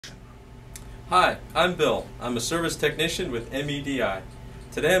Hi, I'm Bill. I'm a service technician with MEDI.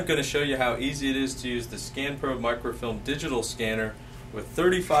 Today I'm going to show you how easy it is to use the ScanPro microfilm digital scanner with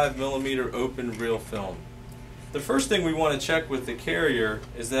 35mm open reel film. The first thing we want to check with the carrier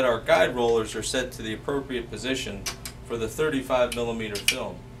is that our guide rollers are set to the appropriate position for the 35mm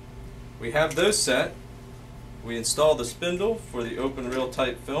film. We have those set. We install the spindle for the open reel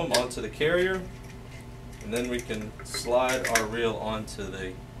type film onto the carrier, and then we can slide our reel onto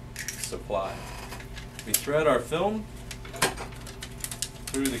the supply. We thread our film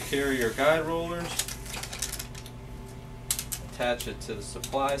through the carrier guide rollers, attach it to the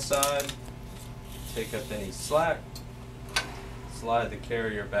supply side, take up any slack, slide the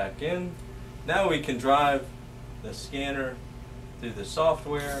carrier back in. Now we can drive the scanner through the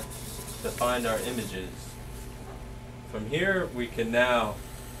software to find our images. From here we can now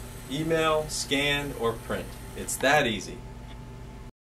email, scan, or print. It's that easy.